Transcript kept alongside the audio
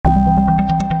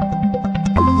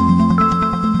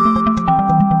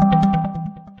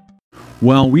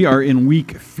Well, we are in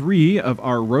week 3 of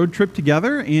our road trip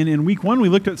together, and in week 1 we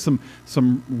looked at some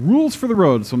rules for the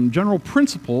road, some general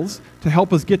principles to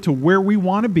help us get to where we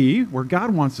want to be, where God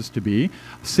wants us to be,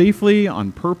 safely,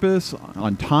 on purpose,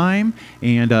 on time,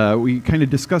 and we kind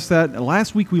of discussed that.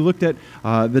 Last week we looked at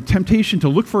the temptation to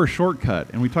look for a shortcut,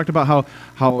 and we talked about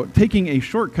how taking a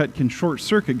shortcut can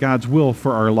short-circuit God's will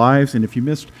for our lives, and if you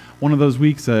missed one of those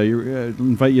weeks, I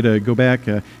invite you to go back,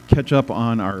 catch up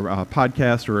on our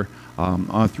podcast or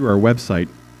through our website.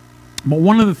 But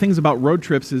one of the things about road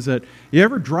trips is that you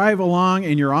ever drive along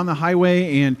and you're on the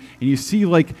highway and you see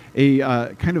like a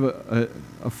kind of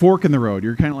a fork in the road.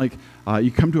 You're kind of like, you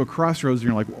come to a crossroads and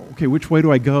you're like, okay, which way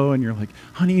do I go? And you're like,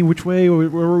 honey, which way?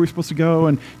 Where are we supposed to go?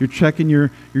 And you're checking your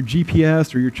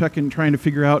GPS, or you're trying to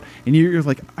figure out, and you're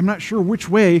like, I'm not sure which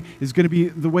way is going to be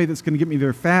the way that's going to get me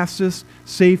there fastest,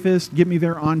 safest, get me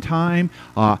there on time.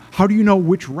 How do you know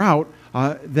which route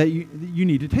that you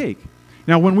need to take?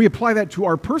 Now, when we apply that to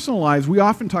our personal lives, we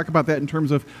often talk about that in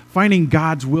terms of finding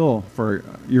God's will for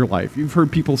your life. You've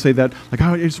heard people say that, like,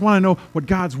 I just want to know what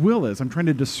God's will is. I'm trying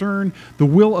to discern the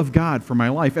will of God for my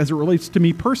life as it relates to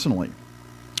me personally,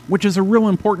 which is a real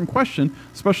important question,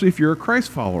 especially if you're a Christ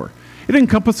follower. It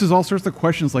encompasses all sorts of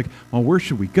questions like, well, where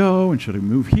should we go? And should I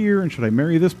move here? And should I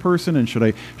marry this person? And should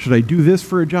I do this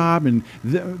for a job? And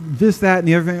this, that, and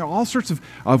the other thing. All sorts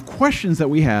of questions that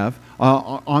we have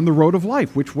on the road of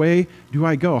life. Which way do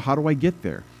I go? How do I get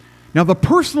there? Now, the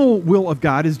personal will of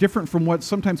God is different from what's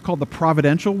sometimes called the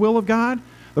providential will of God.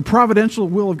 The providential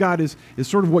will of God is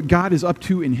sort of what God is up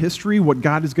to in history, what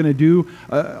God is going to do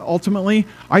ultimately.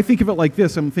 I think of it like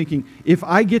this. I'm thinking, if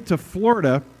I get to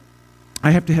Florida, I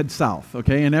have to head south,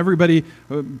 okay? And everybody,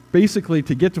 basically,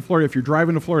 to get to Florida, if you're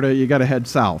driving to Florida, you got to head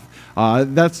south.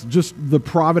 That's just the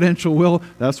providential will.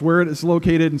 That's where it is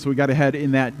located, and so we got to head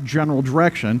in that general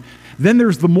direction. Then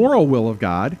there's the moral will of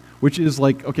God, which is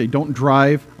like, okay, don't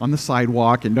drive on the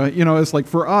sidewalk, and it's like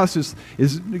for us,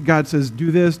 is God says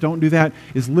do this, don't do that.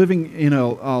 Is living in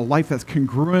a life that's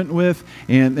congruent with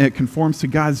and that conforms to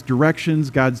God's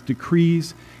directions, God's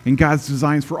decrees, and God's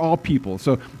designs for all people.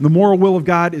 So the moral will of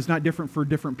God is not different for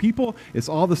different people. It's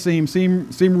all the same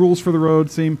rules for the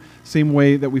road, same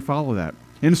way that we follow that.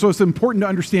 And so it's important to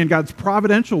understand God's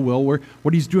providential will, where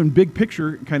what he's doing big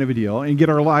picture kind of a deal, and get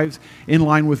our lives in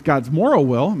line with God's moral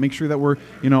will, make sure that we're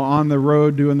on the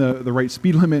road doing the right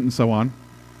speed limit and so on.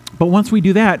 But once we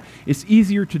do that, it's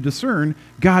easier to discern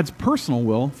God's personal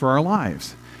will for our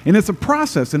lives. And it's a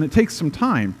process, and it takes some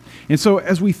time. And so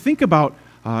as we think about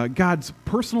God's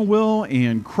personal will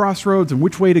and crossroads and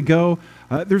which way to go,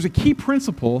 there's a key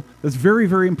principle that's very,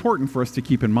 very important for us to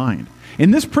keep in mind.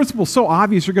 And this principle is so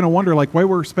obvious, you're going to wonder why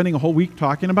we're spending a whole week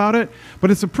talking about it. But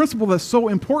it's a principle that's so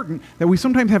important that we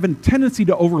sometimes have a tendency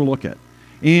to overlook it.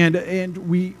 And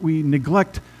we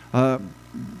neglect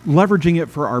leveraging it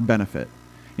for our benefit.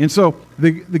 And so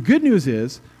the good news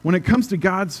is, when it comes to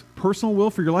God's personal will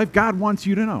for your life, God wants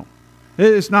you to know.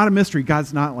 It's not a mystery.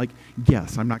 God's not like,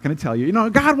 yes, I'm not going to tell you.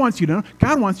 God wants you to know.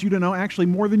 God wants you to know actually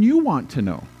more than you want to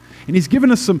know. And he's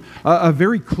given us a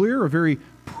very clear, a very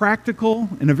practical,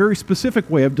 and a very specific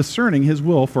way of discerning his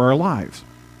will for our lives.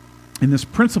 And this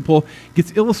principle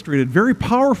gets illustrated very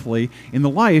powerfully in the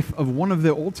life of one of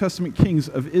the Old Testament kings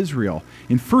of Israel.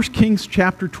 In 1 Kings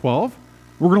chapter 12,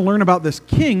 we're going to learn about this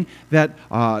king that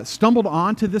stumbled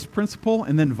onto this principle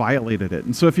and then violated it.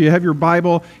 And so if you have your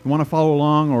Bible, you want to follow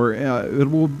along, or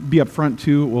it will be up front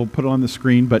too, we'll put it on the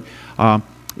screen. But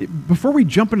before we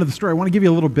jump into the story, I want to give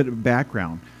you a little bit of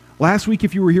background. Last week,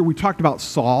 if you were here, we talked about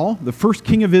Saul, the first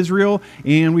king of Israel,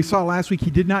 and we saw last week he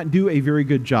did not do a very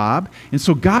good job. And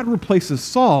so God replaces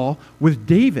Saul with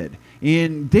David.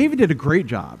 And David did a great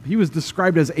job. He was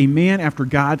described as a man after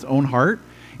God's own heart.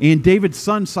 And David's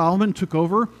son Solomon took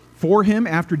over for him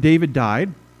after David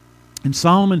died. And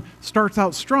Solomon starts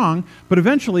out strong, but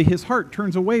eventually his heart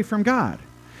turns away from God.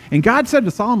 And God said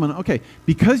to Solomon, okay,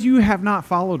 because you have not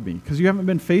followed me, because you haven't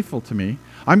been faithful to me,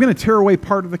 I'm going to tear away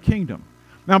part of the kingdom.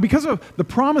 Now, because of the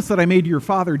promise that I made to your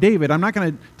father David, I'm not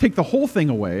going to take the whole thing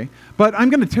away, but I'm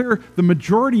going to tear the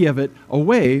majority of it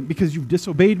away because you've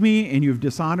disobeyed me and you've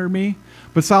dishonored me.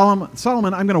 But Solomon,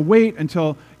 I'm going to wait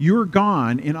until you're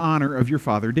gone in honor of your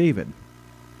father David.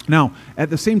 Now,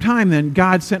 at the same time, then,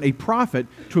 God sent a prophet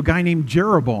to a guy named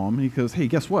Jeroboam, and he goes, hey,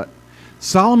 guess what?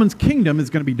 Solomon's kingdom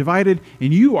is going to be divided,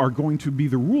 and you are going to be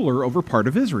the ruler over part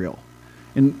of Israel.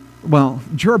 And, well,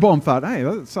 Jeroboam thought, hey,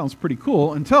 that sounds pretty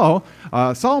cool, until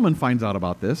Solomon finds out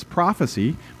about this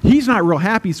prophecy. He's not real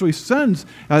happy, so he sends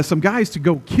some guys to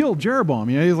go kill Jeroboam.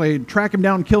 He's like, track him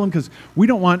down, kill him, because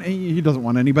he doesn't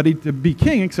want anybody to be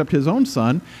king except his own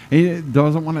son. He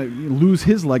doesn't want to lose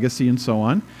his legacy and so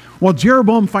on. Well,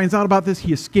 Jeroboam finds out about this.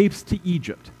 He escapes to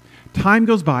Egypt. Time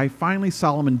goes by, finally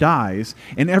Solomon dies,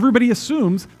 and everybody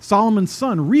assumes Solomon's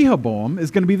son, Rehoboam, is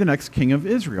going to be the next king of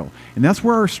Israel. And that's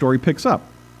where our story picks up.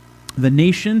 The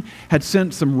nation had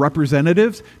sent some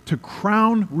representatives to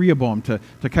crown Rehoboam, to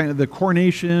kind of the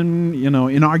coronation,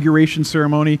 inauguration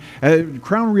ceremony,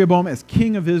 crown Rehoboam as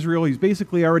king of Israel. He's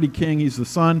basically already king. He's the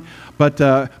son.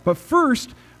 But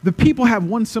first, the people have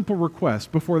one simple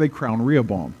request before they crown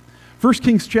Rehoboam. 1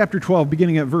 Kings chapter 12,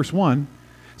 beginning at verse 1,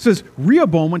 says,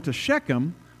 Rehoboam went to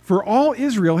Shechem, for all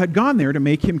Israel had gone there to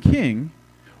make him king.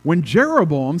 When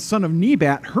Jeroboam, son of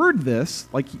Nebat, heard this,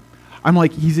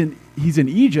 he's in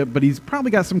Egypt, but he's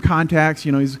probably got some contacts.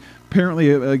 He's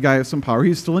apparently a guy of some power.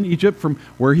 He's still in Egypt from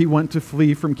where he went to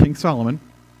flee from King Solomon.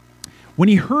 When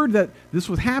he heard that this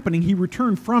was happening, he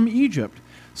returned from Egypt.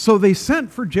 So they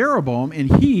sent for Jeroboam,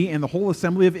 and he and the whole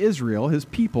assembly of Israel, his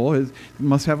people, he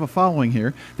must have a following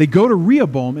here, they go to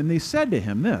Rehoboam, and they said to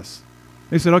him this.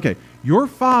 They said, okay, your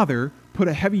father put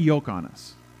a heavy yoke on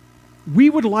us. We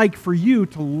would like for you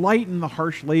to lighten the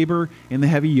harsh labor and the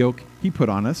heavy yoke he put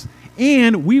on us,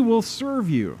 and we will serve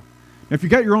you. Now, if you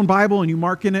got your own Bible and you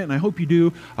mark in it, and I hope you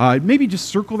do, maybe just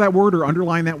circle that word or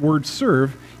underline that word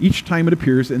serve each time it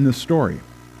appears in this story.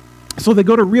 So they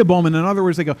go to Rehoboam, and in other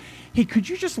words, they go, hey, could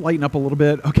you just lighten up a little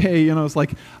bit? Okay, it's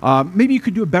like, maybe you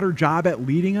could do a better job at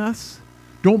leading us.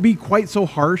 Don't be quite so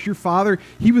harsh. Your father,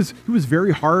 he was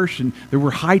very harsh, and there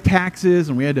were high taxes,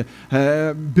 and we had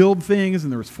to build things,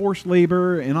 and there was forced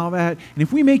labor and all that. And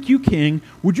if we make you king,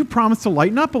 would you promise to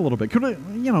lighten up a little bit? Could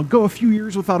it, go a few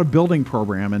years without a building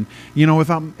program and,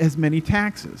 without as many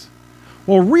taxes?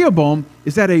 Well, Rehoboam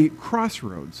is at a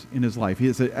crossroads in his life. He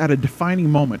is at a defining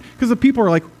moment, because the people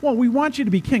are like, well, we want you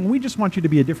to be king. We just want you to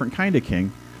be a different kind of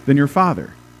king than your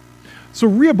father. So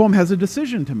Rehoboam has a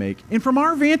decision to make. And from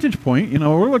our vantage point,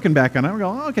 we're looking back on it, we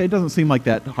go, okay, it doesn't seem like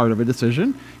that hard of a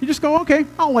decision. You just go, okay,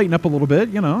 I'll lighten up a little bit,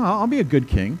 I'll be a good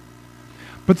king.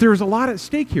 But there's a lot at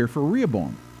stake here for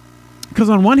Rehoboam. Because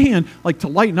on one hand, to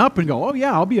lighten up and go, oh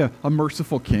yeah, I'll be a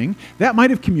merciful king, that might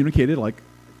have communicated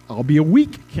I'll be a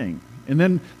weak king. And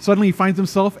then suddenly he finds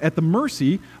himself at the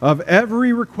mercy of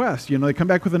every request. They come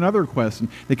back with another request, and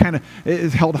they kind of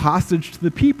is held hostage to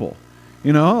the people.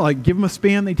 Give them a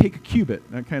span, they take a cubit,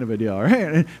 that kind of a deal, right?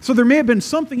 And so there may have been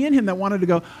something in him that wanted to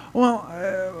go,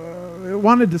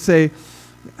 wanted to say,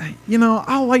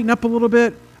 I'll lighten up a little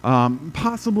bit,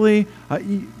 possibly.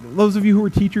 Those of you who are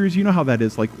teachers, you know how that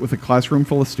is, with a classroom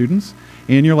full of students,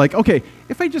 and you're like, okay,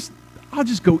 I'll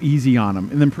just go easy on them,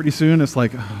 and then pretty soon it's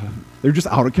like, they're just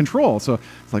out of control. So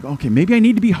it's like, okay, maybe I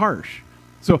need to be harsh.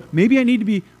 So maybe I need to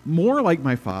be more like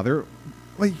my father,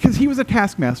 because he was a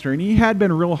taskmaster and he had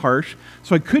been real harsh.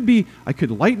 So I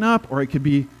could lighten up, or I could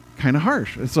be kind of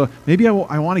harsh. So maybe I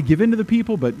want to give in to the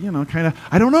people, but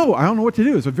I don't know what to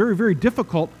do. It's a very, very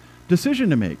difficult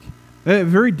decision to make. A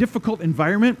very difficult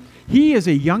environment. He, as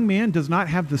a young man, does not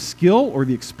have the skill or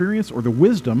the experience or the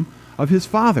wisdom of his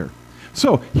father.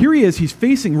 So here he is. He's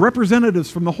facing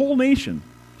representatives from the whole nation.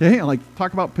 Okay,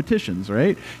 talk about petitions,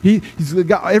 right? He's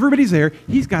got, everybody's there.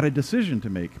 He's got a decision to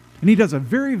make. And he does a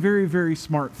very, very, very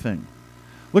smart thing.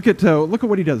 Look at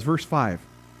what he does, verse 5.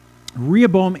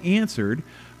 Rehoboam answered,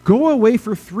 go away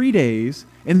for 3 days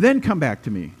and then come back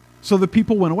to me. So the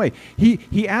people went away.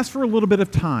 He asked for a little bit of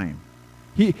time.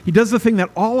 He does the thing that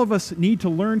all of us need to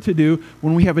learn to do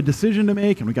when we have a decision to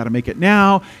make, and we got to make it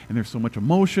now, and there's so much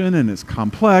emotion, and it's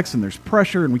complex, and there's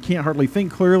pressure, and we can't hardly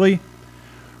think clearly.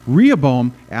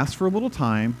 Rehoboam asks for a little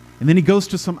time, and then he goes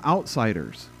to some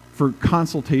outsiders for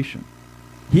consultation.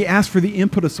 He asked for the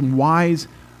input of some wise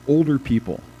older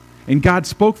people. And God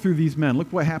spoke through these men.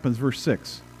 Look what happens, verse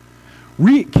 6.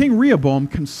 King Rehoboam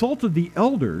consulted the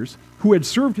elders who had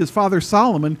served his father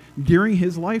Solomon during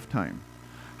his lifetime.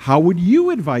 How would you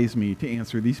advise me to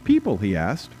answer these people, he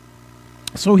asked.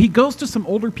 So he goes to some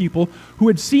older people who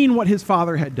had seen what his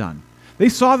father had done. They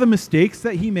saw the mistakes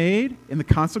that he made and the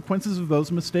consequences of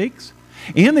those mistakes.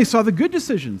 And they saw the good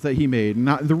decisions that he made and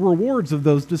the rewards of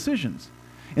those decisions.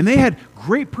 And they had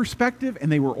great perspective,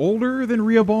 and they were older than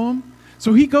Rehoboam.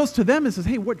 So he goes to them and says,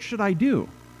 hey, what should I do?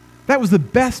 That was the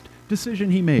best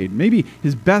decision he made, maybe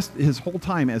his whole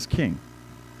time as king.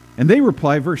 And they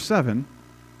reply, verse 7,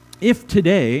 if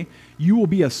today you will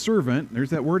be a servant, there's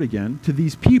that word again, to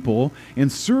these people,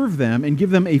 and serve them and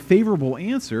give them a favorable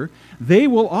answer, they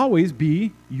will always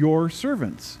be your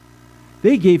servants.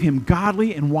 they gave him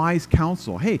godly and wise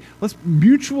counsel. Hey, let's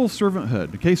mutual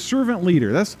servanthood, okay? Servant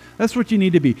leader. That's what you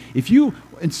need to be. If you,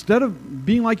 instead of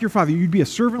being like your father, you'd be a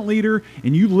servant leader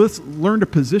and you learn to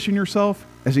position yourself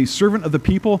as a servant of the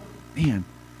people, man,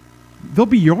 they'll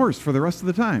be yours for the rest of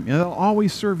the time. You know, they'll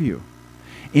always serve you.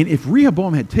 And if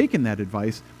Rehoboam had taken that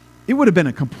advice, it would have been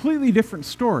a completely different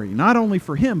story, not only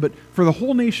for him, but for the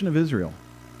whole nation of Israel.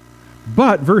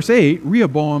 But, verse 8,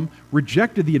 Rehoboam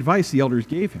rejected the advice the elders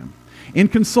gave him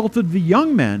and consulted the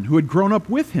young men who had grown up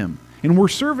with him and were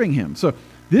serving him. So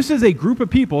this is a group of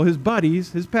people, his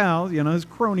buddies, his pals, his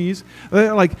cronies.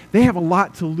 They have a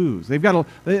lot to lose. They got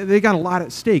a lot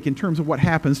at stake in terms of what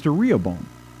happens to Rehoboam.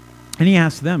 And he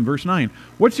asked them, verse 9,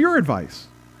 what's your advice?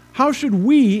 How should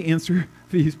we answer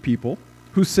these people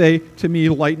who say to me,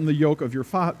 lighten the yoke of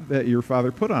that your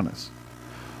father put on us?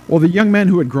 Well, the young men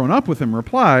who had grown up with him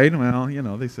replied,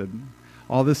 they said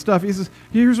all this stuff. He says,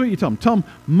 here's what you tell them. Tell them,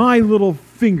 my little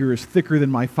finger is thicker than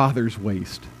my father's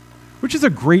waist, which is a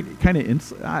great kind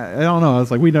of, I don't know,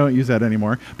 it's like we don't use that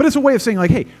anymore. But it's a way of saying,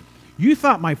 like, hey, you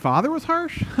thought my father was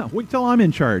harsh? Wait till I'm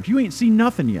in charge. You ain't seen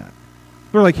nothing yet.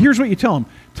 They're like, here's what you tell them.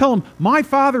 Tell them, my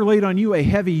father laid on you a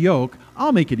heavy yoke.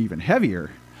 I'll make it even heavier.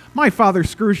 My father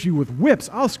scourged you with whips.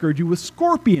 I'll scourge you with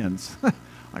scorpions.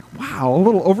 Like, wow, a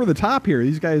little over the top here.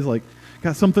 These guys,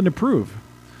 got something to prove.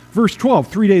 Verse 12,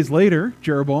 3 days later,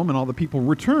 Jeroboam and all the people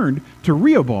returned to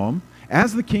Rehoboam,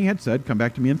 as the king had said, come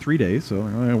back to me in 3 days. So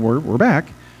we're back.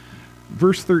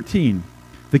 Verse 13,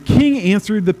 the king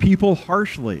answered the people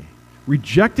harshly.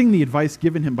 Rejecting the advice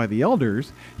given him by the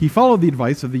elders, he followed the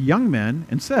advice of the young men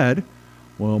and said,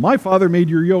 well, my father made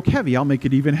your yoke heavy. I'll make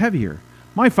it even heavier.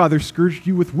 My father scourged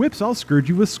you with whips. I'll scourge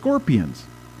you with scorpions.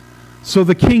 So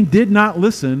the king did not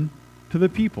listen to the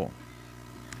people.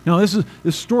 Now, this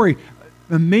story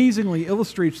amazingly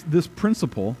illustrates this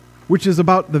principle, which is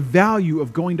about the value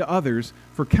of going to others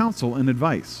for counsel and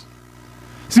advice.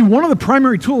 See, one of the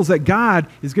primary tools that God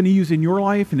is going to use in your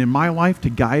life and in my life to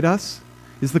guide us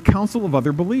is the counsel of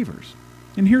other believers.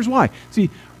 And here's why. See,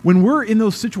 when we're in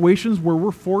those situations where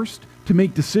we're forced to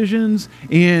make decisions,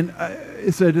 and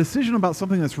it's a decision about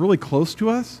something that's really close to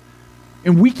us,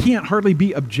 and we can't hardly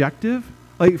be objective.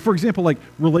 Like, for example, like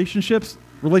relationships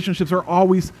are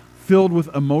always filled with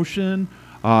emotion,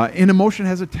 and emotion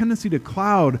has a tendency to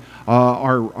cloud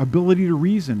our ability to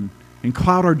reason and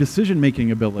cloud our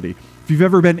decision-making ability. If you've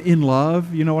ever been in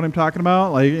love, you know what I'm talking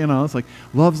about? It's like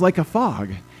love's like a fog.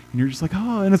 And you're just like,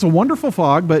 oh, and it's a wonderful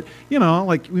fog, but,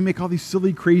 we make all these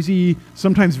silly, crazy,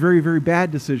 sometimes very, very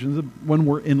bad decisions when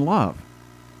we're in love.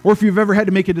 Or if you've ever had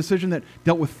to make a decision that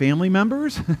dealt with family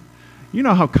members, you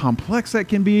know how complex that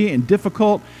can be and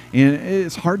difficult, and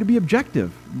it's hard to be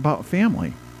objective about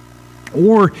family.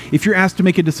 Or if you're asked to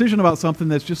make a decision about something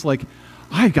that's just like,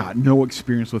 I've got no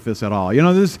experience with this at all.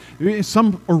 This is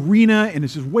some arena and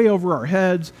it's just way over our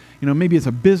heads. Maybe it's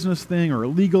a business thing or a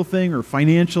legal thing or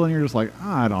financial, and you're just like,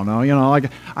 I don't know.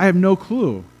 I have no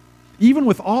clue. Even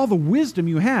with all the wisdom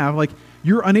you have,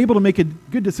 you're unable to make a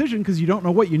good decision because you don't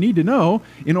know what you need to know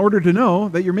in order to know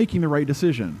that you're making the right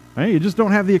decision. Right? You just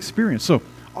don't have the experience. So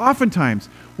oftentimes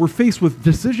we're faced with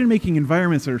decision-making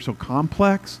environments that are so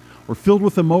complex or filled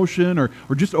with emotion or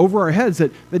just over our heads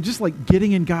that just like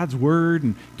getting in God's Word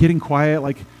and getting quiet,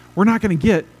 we're not going to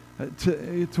get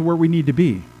to where we need to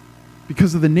be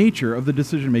because of the nature of the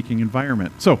decision-making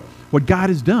environment. So what God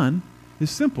has done is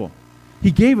simple.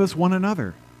 He gave us one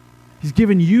another. He's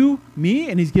given you me,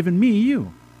 and He's given me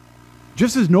you.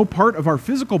 Just as no part of our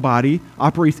physical body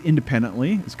operates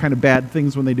independently, it's kind of bad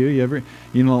things when they do. You ever,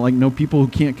 know people who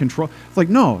can't control. It's like,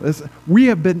 no,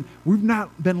 we've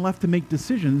not been left to make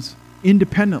decisions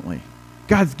independently.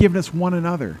 God's given us one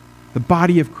another, the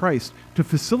body of Christ, to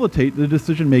facilitate the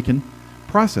decision-making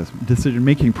process.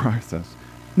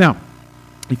 Now,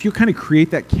 if you kind of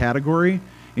create that category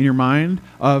in your mind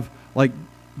of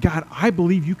God, I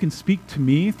believe you can speak to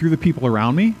me through the people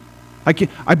around me.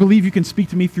 I believe you can speak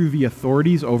to me through the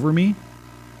authorities over me.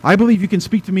 I believe you can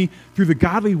speak to me through the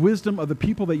godly wisdom of the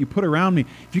people that you put around me.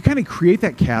 If you kind of create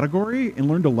that category and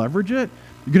learn to leverage it,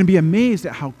 you're going to be amazed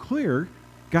at how clear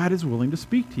God is willing to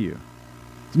speak to you.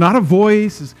 It's not a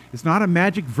voice. It's not a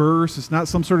magic verse. It's not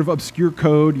some sort of obscure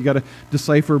code. You got to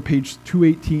decipher page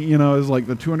 218, is like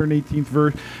the 218th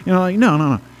verse.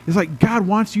 No. It's like God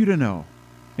wants you to know.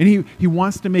 And he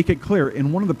wants to make it clear.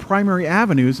 And one of the primary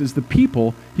avenues is the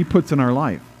people He puts in our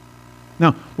life.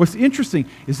 Now, what's interesting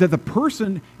is that the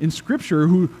person in Scripture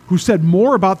who said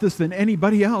more about this than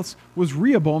anybody else was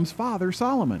Rehoboam's father,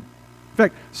 Solomon. In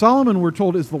fact, Solomon, we're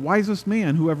told, is the wisest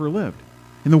man who ever lived.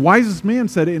 And the wisest man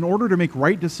said, in order to make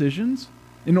right decisions,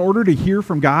 in order to hear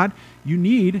from God, you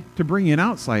need to bring in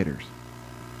outsiders.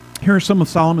 Here are some of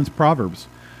Solomon's Proverbs.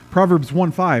 Proverbs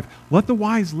 1:5, let the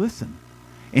wise listen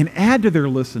and add to their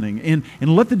listening, and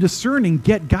let the discerning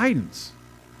get guidance.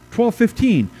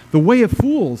 12:15, the way of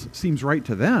fools seems right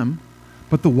to them,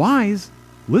 but the wise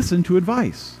listen to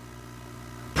advice.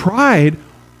 Pride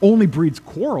only breeds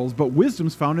quarrels, but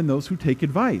wisdom's found in those who take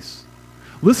advice.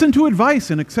 Listen to advice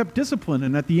and accept discipline,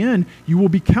 and at the end you will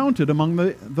be counted among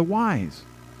the wise.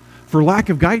 For lack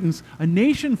of guidance, a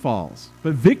nation falls,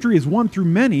 but victory is won through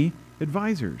many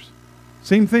advisors.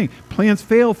 Same thing. Plans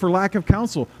fail for lack of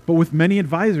counsel, but with many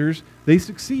advisors, they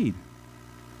succeed.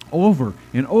 Over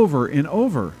and over and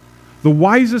over. The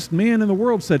wisest man in the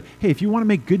world said, hey, if you want to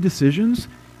make good decisions,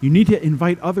 you need to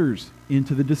invite others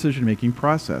into the decision-making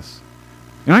process.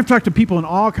 And I've talked to people in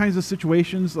all kinds of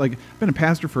situations. Like, I've been a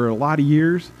pastor for a lot of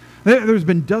years. There's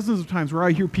been dozens of times where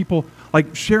I hear people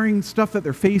like sharing stuff that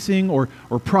they're facing or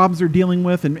problems they're dealing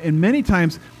with. And many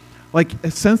times, like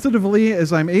as sensitively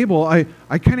as I'm able, I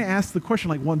kind of ask the question,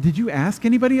 like, well, did you ask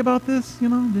anybody about this? You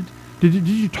know, did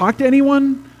you talk to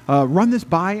anyone? Run this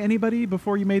by anybody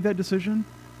before you made that decision?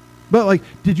 But like,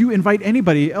 did you invite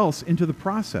anybody else into the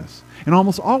process? And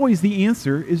almost always the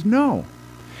answer is no.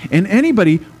 And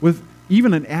anybody with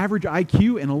even an average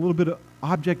IQ and a little bit of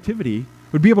objectivity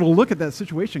would be able to look at that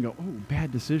situation and go, oh,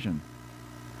 bad decision.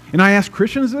 And I ask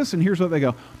Christians this, and here's what they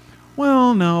go,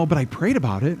 well, no, but I prayed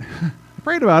about it. I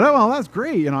prayed about it. Well, that's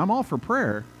great. You know, I'm all for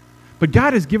prayer. But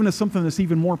God has given us something that's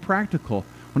even more practical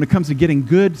when it comes to getting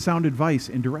good, sound advice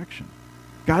and direction.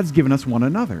 God's given us one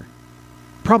another.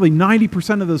 Probably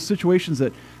 90% of those situations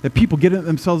that people get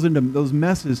themselves into those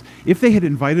messes, if they had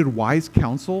invited wise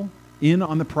counsel in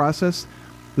on the process,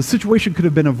 the situation could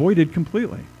have been avoided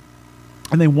completely.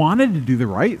 And they wanted to do the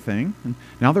right thing, and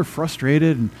now they're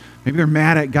frustrated, and maybe they're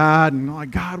mad at God, and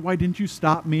like, God, why didn't you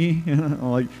stop me? You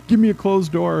know, like, give me a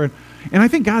closed door. And I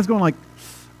think God's going like,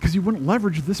 because you wouldn't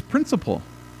leverage this principle,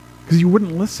 because you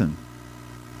wouldn't listen.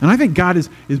 And I think God is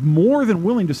more than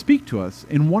willing to speak to us,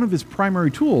 and one of his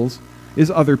primary tools is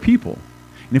other people.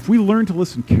 And if we learn to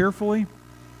listen carefully,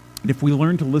 and if we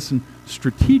learn to listen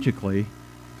strategically,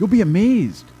 you'll be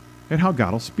amazed at how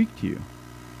God will speak to you.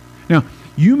 Now,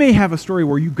 you may have a story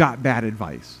where you got bad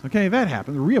advice. Okay, that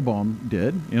happened. Rehoboam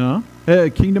did, you know. The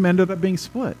kingdom ended up being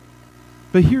split.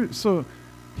 But here's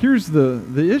the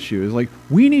issue, is like,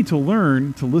 we need to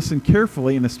learn to listen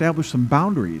carefully and establish some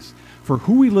boundaries for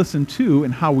who we listen to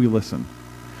and how we listen.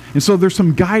 And so there's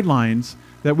some guidelines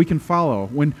that we can follow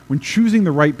when choosing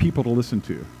the right people to listen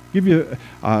to. I'll give you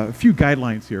a few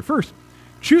guidelines here. First,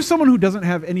 choose someone who doesn't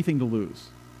have anything to lose,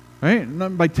 right?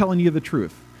 Not by telling you the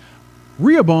truth.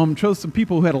 Rehoboam chose some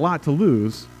people who had a lot to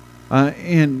lose,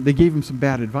 and they gave him some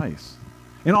bad advice.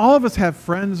 And all of us have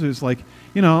friends who's like,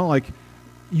 you know, like,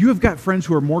 you have got friends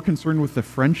who are more concerned with the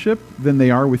friendship than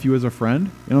they are with you as a friend.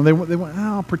 You know, they want,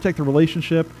 I'll protect the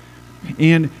relationship.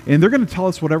 And they're going to tell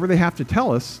us whatever they have to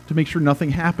tell us to make sure nothing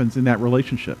happens in that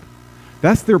relationship.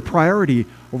 That's their priority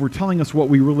over telling us what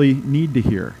we really need to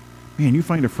hear. Man, you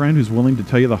find a friend who's willing to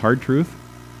tell you the hard truth,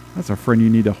 that's a friend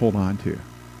you need to hold on to.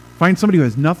 Find somebody who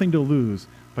has nothing to lose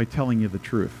by telling you the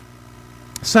truth.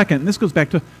 Second, and this goes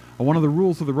back to one of the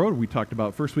rules of the road we talked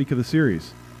about first week of the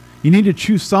series. You need to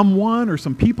choose someone or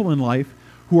some people in life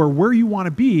who are where you want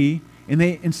to be, and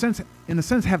they, in a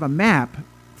sense, have a map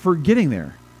for getting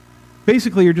there.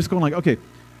 Basically, you're just going like, okay,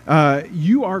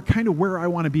 you are kind of where I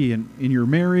want to be in your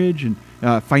marriage and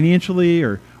financially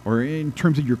or in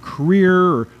terms of your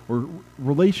career or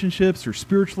relationships or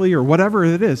spiritually or whatever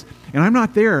it is. And I'm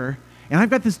not there, and I've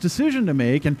got this decision to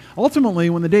make, and ultimately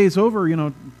when the day is over,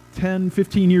 10,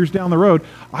 15 years down the road,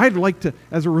 I'd like to,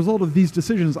 as a result of these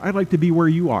decisions, I'd like to be where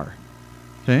you are.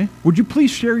 Okay? Would you please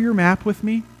share your map with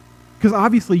me? Because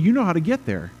obviously you know how to get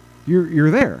there. You're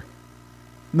there.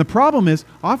 And the problem is,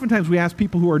 oftentimes we ask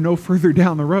people who are no further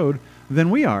down the road than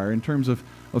we are in terms of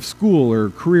school or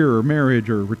career or marriage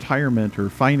or retirement or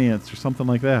finance or something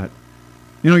like that.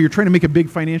 You're trying to make a big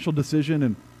financial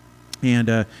decision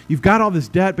and you've got all this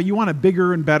debt, but you want a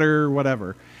bigger and better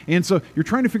whatever. And so you're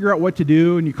trying to figure out what to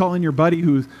do, and you call in your buddy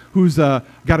who's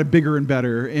got a bigger and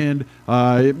better, and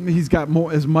he's got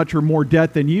as much or more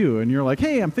debt than you. And you're like,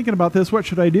 hey, I'm thinking about this. What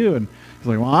should I do? And he's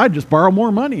like, well, I'd just borrow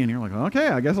more money. And you're like, okay,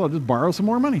 I guess I'll just borrow some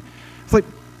more money. It's like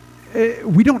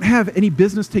we don't have any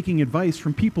business taking advice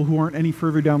from people who aren't any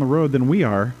further down the road than we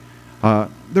are.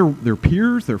 They're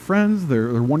peers, they're friends,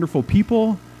 they're wonderful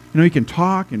people. You can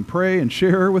talk and pray and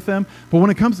share with them. But when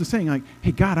it comes to saying, like,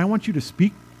 hey, God, I want you to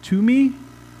speak to me,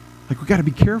 like, we got to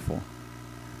be careful.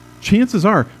 Chances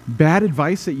are bad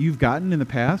advice that you've gotten in the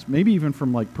past, maybe even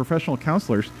from like professional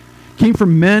counselors, came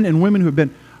from men and women who have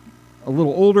been a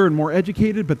little older and more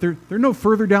educated, but they're no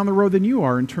further down the road than you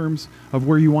are in terms of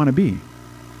where you want to be.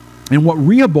 And what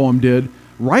Rehoboam did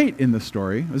right in the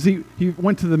story was he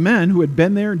went to the men who had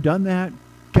been there and done that,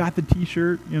 got the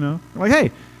t-shirt, like,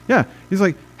 hey, yeah. He's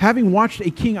like, having watched a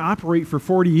king operate for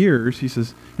 40 years, he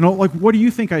says, like, what do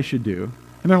you think I should do?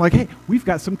 And they're like, hey, we've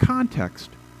got some context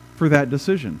for that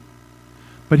decision.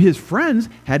 But his friends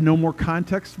had no more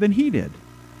context than he did.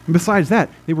 And besides that,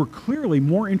 they were clearly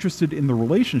more interested in the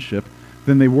relationship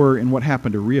than they were in what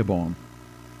happened to Rehoboam.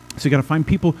 So you got to find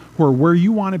people who are where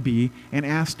you want to be and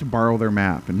ask to borrow their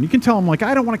map. And you can tell them, like,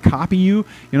 I don't want to copy you.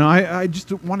 I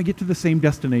just want to get to the same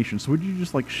destination. So would you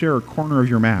just, like, share a corner of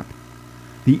your map?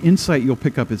 The insight you'll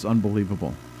pick up is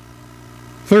unbelievable.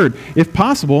 Third, if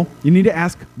possible, you need to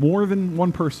ask more than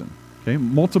one person. Okay,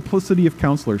 multiplicity of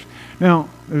counselors. Now,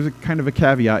 there's a kind of a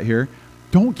caveat here.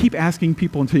 Don't keep asking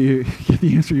people until you get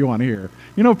the answer you want to hear.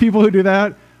 People who do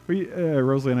that?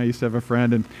 Rosalie and I used to have a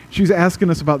friend, and she was asking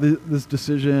us about this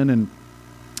decision, and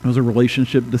it was a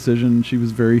relationship decision. She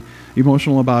was very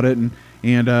emotional about it,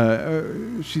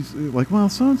 and she's like, well,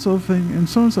 so-and-so thing, and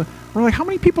so-and-so. We're like, how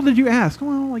many people did you ask?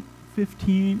 Well, like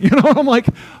 15. I'm like,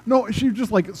 no, she was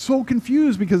just like so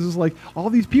confused because it's like all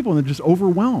these people, and they're just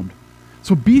overwhelmed.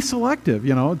 So be selective,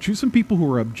 choose some people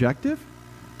who are objective.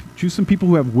 Choose some people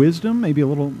who have wisdom, maybe a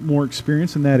little more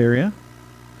experience in that area.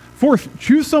 Fourth,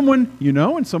 choose someone you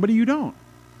know and somebody you don't.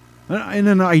 In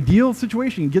an ideal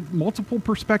situation, get multiple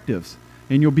perspectives,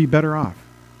 and you'll be better off.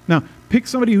 Now, pick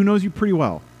somebody who knows you pretty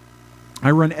well. I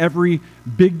run every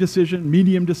big decision,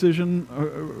 medium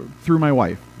decision through my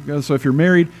wife. So if you're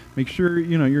married, make sure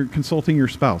you're consulting your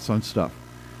spouse on stuff.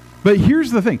 But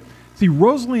here's the thing. See,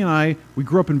 Rosalie and I, we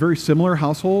grew up in very similar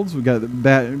households. We got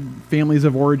families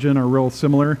of origin are real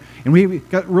similar, and we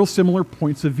got real similar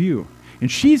points of view.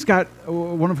 And she's got,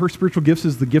 one of her spiritual gifts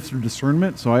is the gift of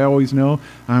discernment, so I always know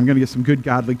I'm going to get some good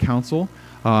godly counsel,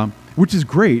 which is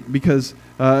great because,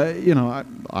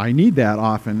 I need that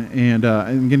often, and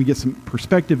I'm going to get some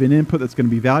perspective and input that's going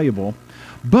to be valuable.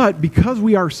 But because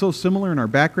we are so similar in our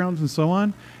backgrounds and so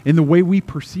on, in the way we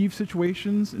perceive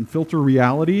situations and filter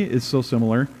reality is so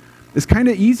similar, it's kind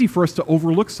of easy for us to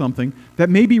overlook something that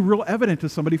may be real evident to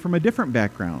somebody from a different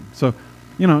background. So,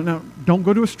 now don't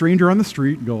go to a stranger on the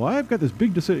street and go, I've got this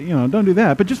big decision, don't do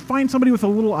that. But just find somebody with a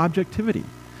little objectivity.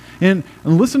 And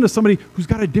listen to somebody who's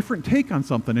got a different take on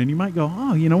something, and you might go,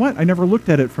 oh, you know what? I never looked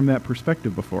at it from that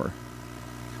perspective before.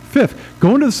 Fifth,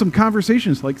 go into some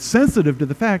conversations like sensitive to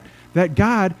the fact that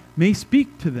God may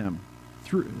speak to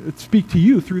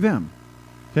you through them.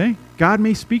 Okay? God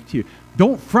may speak to you.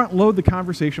 Don't front load the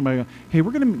conversation by going, hey,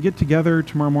 we're going to get together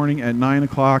tomorrow morning at 9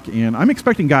 o'clock, and I'm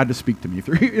expecting God to speak to me.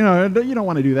 You don't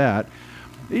want to do that.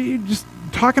 Just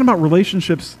talking about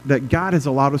relationships that God has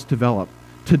allowed us to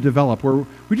develop, where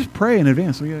we just pray in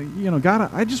advance. God,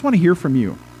 I just want to hear from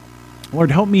you.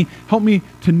 Lord, help me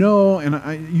to know, and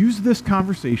I use this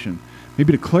conversation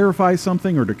maybe to clarify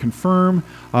something or to confirm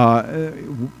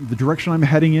the direction I'm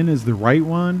heading in is the right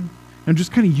one, and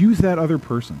just kind of use that other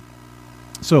person.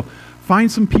 So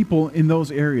find some people in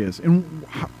those areas, and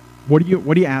what do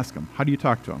you ask them? How do you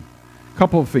talk to them? A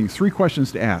couple of things, 3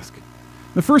 questions to ask.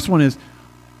 The first one is,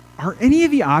 are any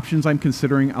of the options I'm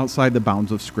considering outside the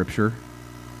bounds of Scripture?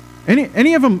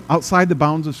 Any of them outside the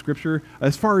bounds of Scripture,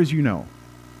 as far as you know?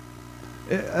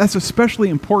 That's especially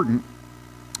important.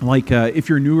 Like if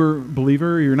you're a newer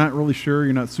believer, you're not really sure,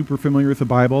 you're not super familiar with the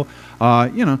Bible,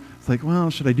 it's like, well,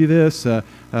 should I do this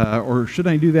or should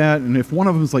I do that? And if one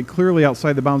of them is like clearly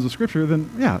outside the bounds of Scripture,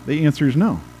 then yeah, the answer is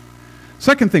no.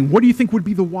 Second thing, what do you think would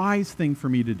be the wise thing for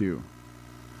me to do?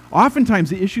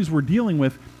 Oftentimes the issues we're dealing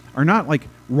with are not like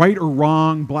right or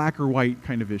wrong, black or white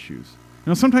kind of issues.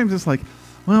 Sometimes it's like,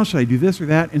 well, should I do this or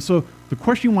that? And so the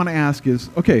question you want to ask is,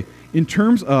 okay, in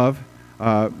terms of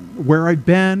where I've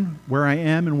been, where I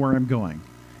am, and where I'm going.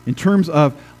 In terms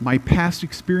of my past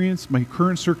experience, my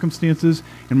current circumstances,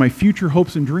 and my future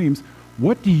hopes and dreams,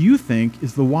 what do you think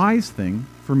is the wise thing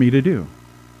for me to do?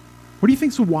 What do you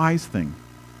think is the wise thing?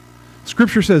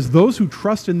 Scripture says, those who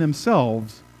trust in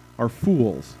themselves are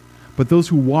fools, but those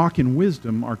who walk in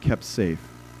wisdom are kept safe.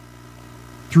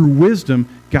 Through wisdom,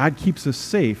 God keeps us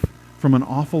safe from an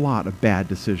awful lot of bad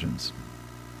decisions.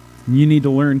 And you need to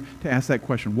learn to ask that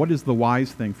question, what is the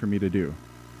wise thing for me to do?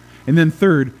 And then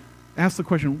third, ask the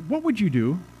question, what would you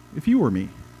do if you were me?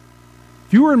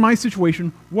 If you were in my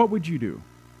situation, what would you do?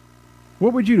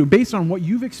 What would you do based on what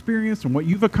you've experienced and what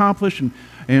you've accomplished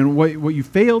and what you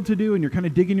failed to do, and you're kind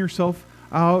of digging yourself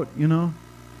out, And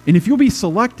if you'll be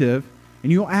selective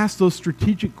and you'll ask those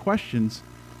strategic questions,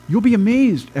 you'll be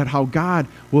amazed at how God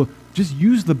will just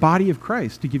use the body of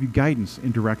Christ to give you guidance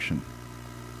and direction.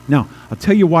 Now, I'll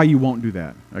tell you why you won't do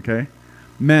that, okay?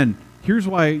 Men, here's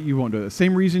why you won't do it.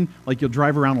 Same reason, like you'll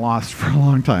drive around lost for a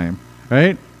long time,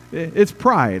 right? It's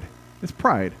pride. It's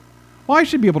pride. Well, I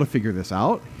should be able to figure this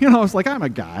out. It's like, I'm a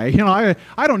guy.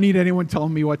 I don't need anyone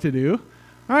telling me what to do.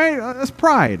 All right? That's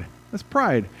pride. That's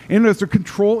pride. And there's a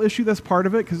control issue that's part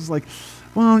of it, because it's like,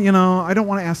 well, I don't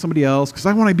want to ask somebody else because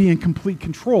I want to be in complete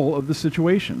control of the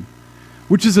situation,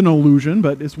 which is an illusion,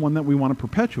 but it's one that we want to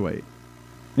perpetuate.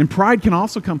 And pride can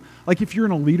also come, like if you're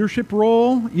in a leadership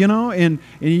role, and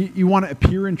you want to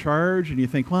appear in charge, and you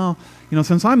think, well,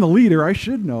 since I'm the leader, I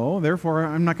should know, therefore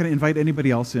I'm not going to invite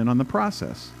anybody else in on the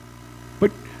process.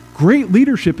 But great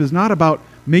leadership is not about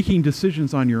making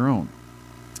decisions on your own.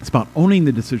 It's about owning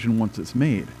the decision once it's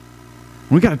made.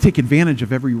 And we've got to take advantage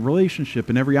of every relationship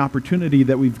and every opportunity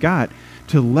that we've got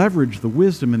to leverage the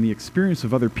wisdom and the experience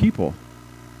of other people.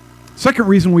 Second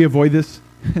reason we avoid this,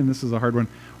 and this is a hard one,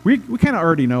 we kind of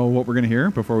already know what we're going to hear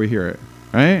before we hear it,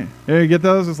 right? You get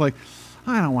those? It's like,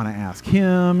 I don't want to ask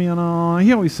him, he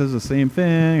always says the same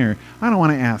thing, or I don't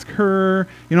want to ask her.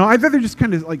 I'd rather just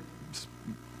kind of like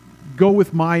go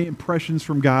with my impressions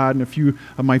from God and a few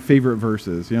of my favorite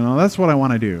verses. That's what I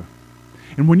want to do.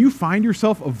 And when you find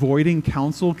yourself avoiding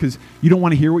counsel because you don't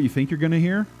want to hear what you think you're going to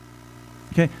hear,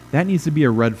 okay, that needs to be a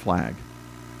red flag.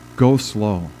 Go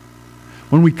slow.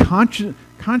 When we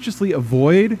consciously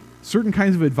avoid certain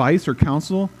kinds of advice or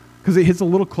counsel because it hits a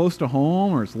little close to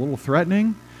home or it's a little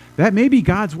threatening, that may be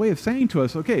God's way of saying to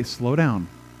us, okay, slow down,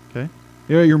 okay?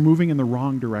 You're moving in the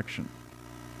wrong direction.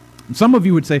 And some of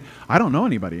you would say, I don't know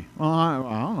anybody. Well,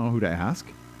 I don't know who to ask.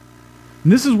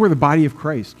 And this is where the body of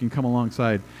Christ can come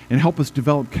alongside and help us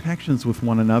develop connections with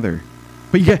one another.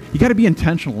 But you got to be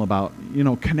intentional about,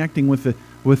 connecting with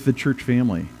the church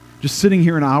family. Just sitting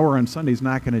here an hour on Sunday is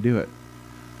not going to do it.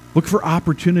 Look for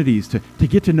opportunities to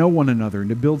get to know one another and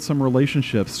to build some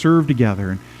relationships, serve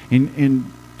together,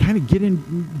 and kind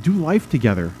of do life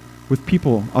together with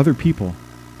people, other people.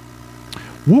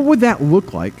 What would that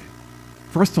look like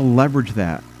for us to leverage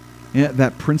that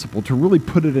principle, to really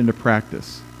put it into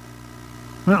practice?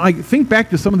 Think back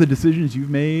to some of the decisions you've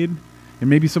made and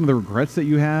maybe some of the regrets that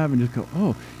you have and just go,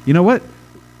 oh, you know what?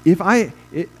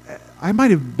 I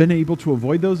might have been able to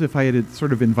avoid those if I had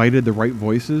sort of invited the right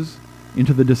voices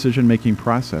into the decision-making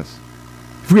process.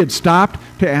 If we had stopped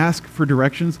to ask for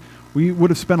directions, we would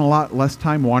have spent a lot less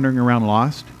time wandering around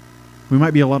lost. We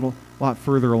might be a lot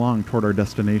further along toward our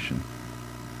destination.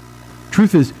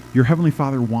 Truth is, your Heavenly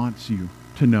Father wants you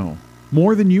to know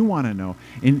more than you want to know.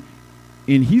 And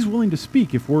He's willing to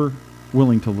speak if we're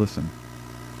willing to listen.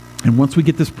 And once we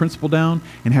get this principle down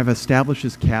and have established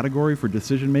this category for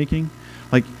decision-making,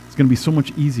 it's going to be so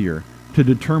much easier to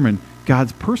determine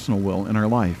God's personal will in our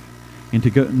life and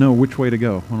to know which way to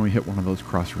go when we hit one of those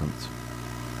crossroads.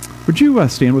 Would you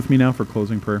stand with me now for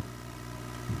closing prayer?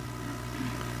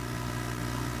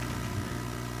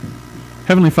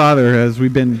 Heavenly Father, as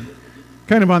we've been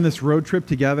kind of on this road trip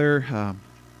together,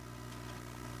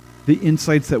 the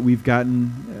insights that we've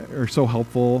gotten are so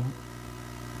helpful.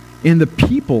 And the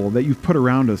people that you've put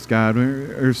around us, God,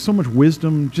 there's so much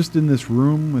wisdom just in this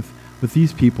room with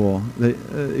these people,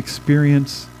 the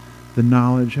experience, the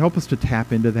knowledge. Help us to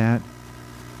tap into that,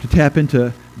 to tap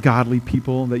into godly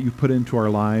people that you've put into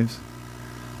our lives,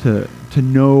 to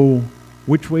know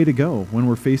which way to go when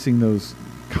we're facing those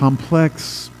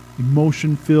complex,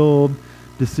 emotion-filled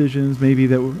decisions, maybe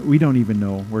that we don't even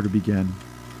know where to begin.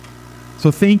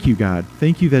 So thank you, God.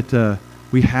 Thank you that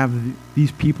we have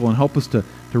these people, and help us to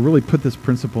really put this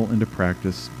principle into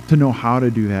practice, to know how to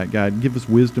do that, God. Give us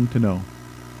wisdom to know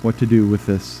what to do with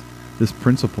this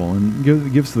principle, and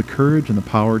give us the courage and the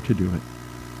power to do it.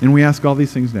 And we ask all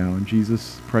these things now in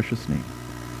Jesus' precious name.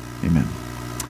 Amen.